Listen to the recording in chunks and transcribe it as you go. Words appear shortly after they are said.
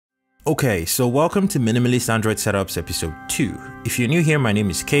Okay, so welcome to Minimalist Android Setups episode 2. If you're new here, my name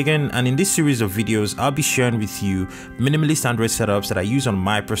is Kagan, and in this series of videos, I'll be sharing with you minimalist Android setups that I use on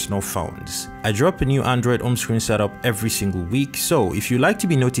my personal phones. I drop a new Android home screen setup every single week, so if you'd like to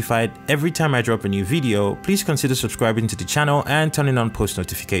be notified every time I drop a new video, please consider subscribing to the channel and turning on post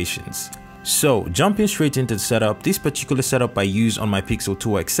notifications. So, jumping straight into the setup, this particular setup I use on my Pixel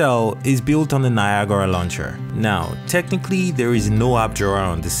 2 XL is built on the Niagara launcher. Now, technically there is no app drawer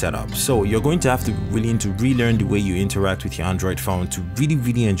on this setup, so you're going to have to be willing to relearn the way you interact with your Android phone to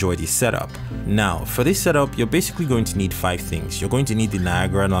really enjoy this setup. Now, for this setup, you're basically going to need 5 things. You're going to need the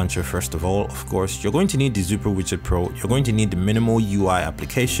Niagara launcher first of all, of course. You're going to need the Super Widget Pro. You're going to need the Minimal UI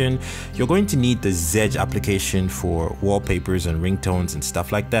application. You're going to need the Zedge application for wallpapers and ringtones and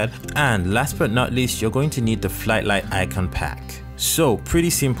stuff like that. And last but not least, you're going to need the Flight Light icon pack. So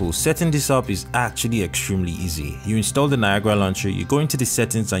pretty simple. Setting this up is actually extremely easy. You install the Niagara launcher, you go into the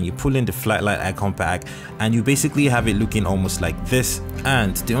settings and you pull in the Flight Light icon pack, and you basically have it looking almost like this.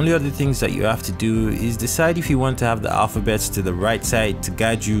 And the only other things that you have to do is decide if you want to have the alphabets to the right side to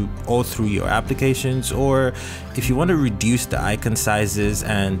guide you all through your applications, or if you want to reduce the icon sizes,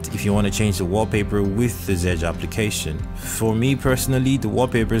 and if you want to change the wallpaper with the Zedge application. For me personally, the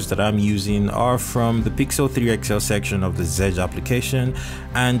wallpapers that I'm using are from the Pixel 3 XL section of the Zedge application,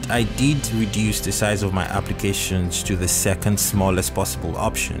 and I did reduce the size of my applications to the second smallest possible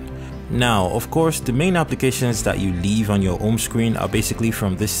option. Now, of course, the main applications that you leave on your home screen are basically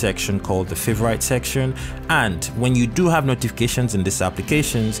from this section called the favorite section, and when you do have notifications in these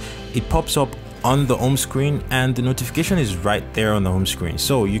applications, it pops up on the home screen and the notification is right there on the home screen,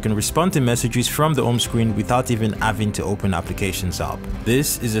 so you can respond to messages from the home screen without even having to open applications up.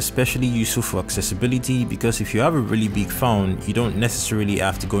 This is especially useful for accessibility because if you have a really big phone, you don't necessarily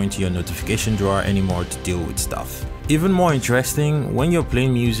have to go into your notification drawer anymore to deal with stuff. Even more interesting, when you're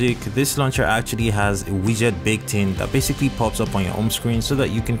playing music, this launcher actually has a widget baked in that basically pops up on your home screen so that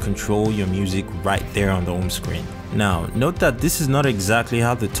you can control your music right there on the home screen. Now, note that this is not exactly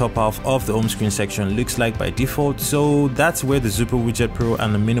how the top half of the home screen section looks like by default, so that's where the Super Widget Pro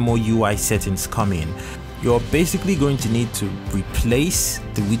and the Minimal UI settings come in. You're basically going to need to replace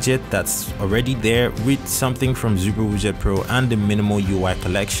the widget that's already there with something from Super Widget Pro and the Minimal UI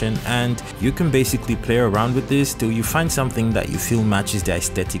collection, and you can basically play around with this till you find something that you feel matches the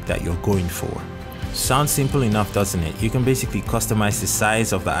aesthetic that you're going for. Sounds simple enough, doesn't it? You can basically customize the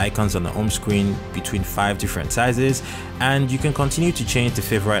size of the icons on the home screen between 5 different sizes, and you can continue to change the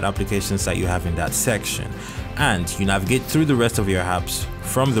favorite applications that you have in that section. And you navigate through the rest of your apps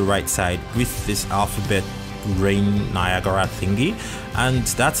from the right side with this alphabet rain Niagara thingy, and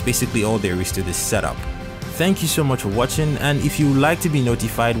that's basically all there is to this setup. Thank you so much for watching, and if you would like to be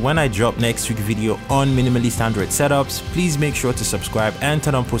notified when I drop next week's video on minimalist Android setups, please make sure to subscribe and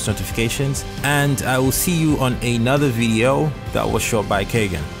turn on post notifications, and I will see you on another video that was shot by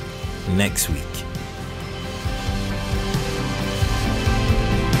Kagan next week.